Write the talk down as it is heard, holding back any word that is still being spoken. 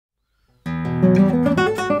Hi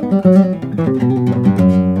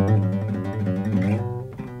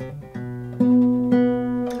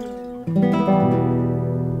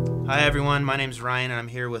everyone, my name's Ryan and I'm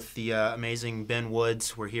here with the amazing Ben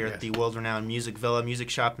Woods. We're here at the world-renowned Music Villa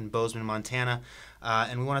Music Shop in Bozeman, Montana.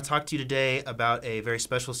 And we want to talk to you today about a very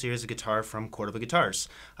special series of guitar from Cordoba Guitars.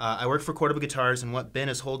 I work for Cordoba Guitars, and what Ben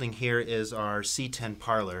is holding here is our C10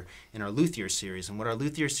 Parlor in our Luthier Series. And what our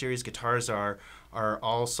Luthier Series guitars are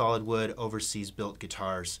all solid wood, overseas built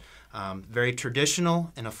guitars. Very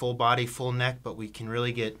traditional in a full body, full neck, but we can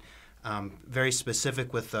really get very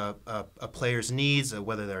specific with a player's needs,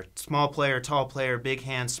 whether they're small player, tall player, big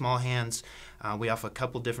hands, small hands. We offer a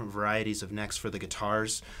couple different varieties of necks for the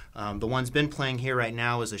guitars. The one's been playing here right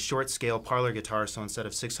now is a short scale parlor guitar, so instead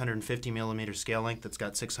of 650 millimeter scale length, it's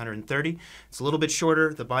got 630. It's a little bit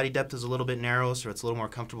shorter, the body depth is a little bit narrow, so it's a little more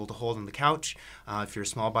comfortable to hold on the couch. If you're a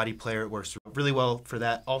small body player, it works really well for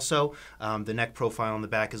that also. The neck profile on the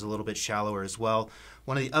back is a little bit shallower as well.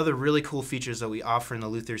 One of the other really cool features that we offer in the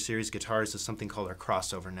Luthier Series guitars is something called our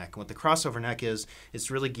crossover neck. And what the crossover neck is, it's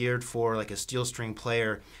really geared for like a steel string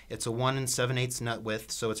player. It's a 1 7/8 nut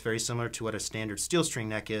width, so it's very similar to what a standard steel string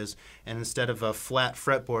neck is. And instead of a flat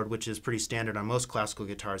fretboard, which is pretty standard on most classical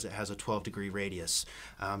guitars, it has a 12-degree radius.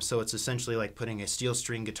 So it's essentially like putting a steel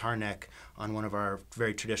string guitar neck on one of our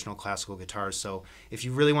very traditional classical guitars. So if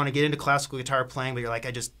you really want to get into classical guitar playing, but you're like,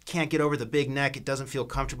 I just can't get over the big neck, it doesn't feel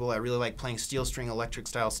comfortable, I really like playing steel string electric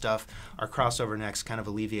style stuff, our crossover necks kind of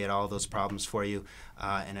alleviate all of those problems for you,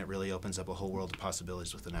 and it really opens up a whole world of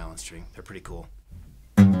possibilities with the nylon string. They're pretty cool.